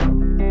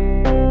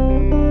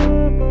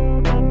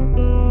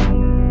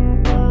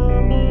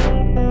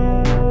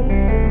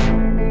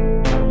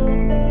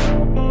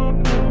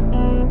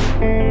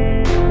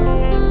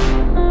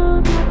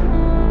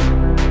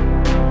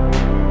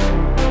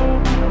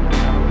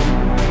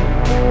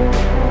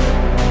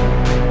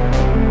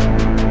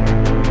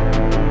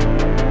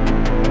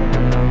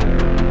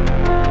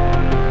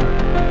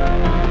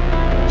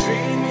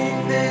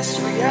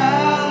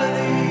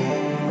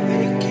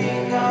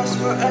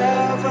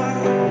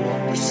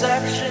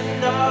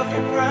intersection of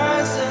your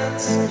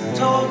presence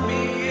told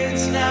me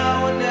it's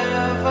now or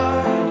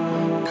never.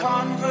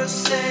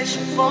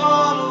 Conversation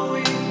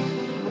following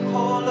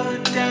polar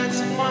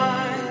dancing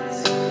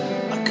minds.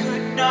 I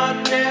could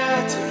not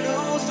bear to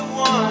lose the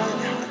one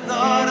I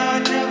thought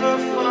I'd never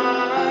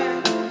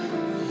find.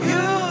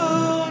 You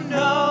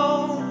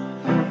know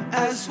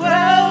as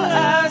well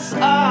as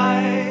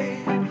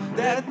I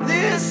that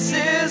this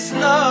is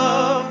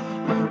love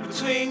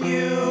between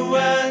you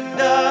and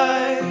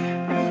I,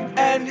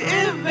 and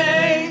it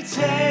may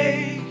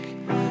take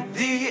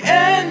the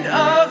end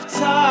of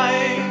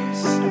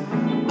times.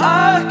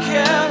 I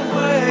can't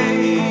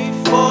wait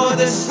for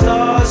the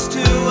stars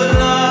to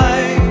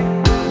align.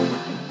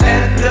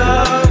 End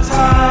of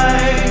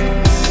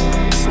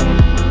times.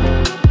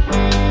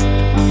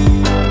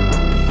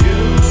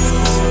 You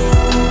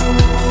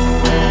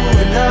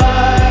and I.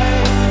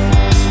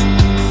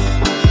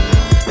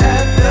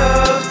 End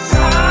of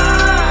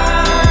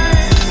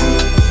times.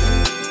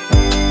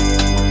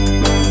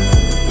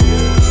 You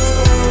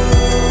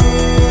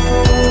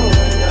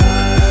and I.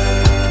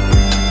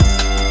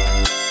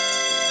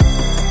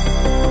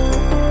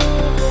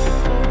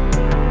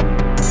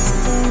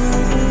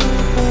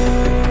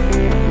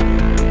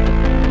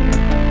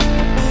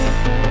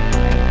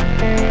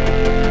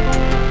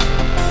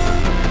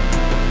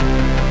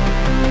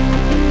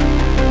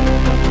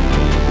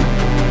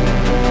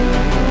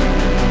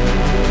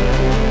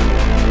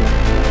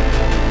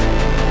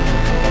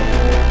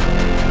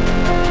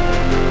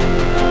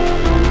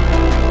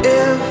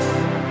 If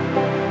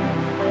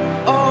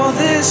all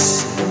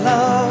this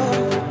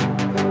love,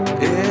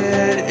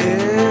 it is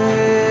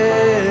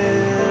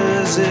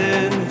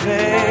in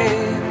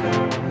vain,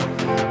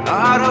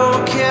 I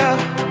don't care,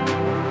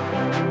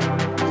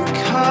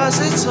 because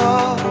it's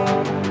all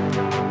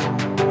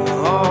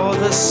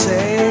the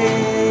same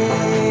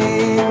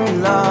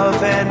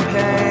love and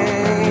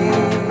pain.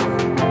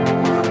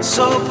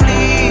 So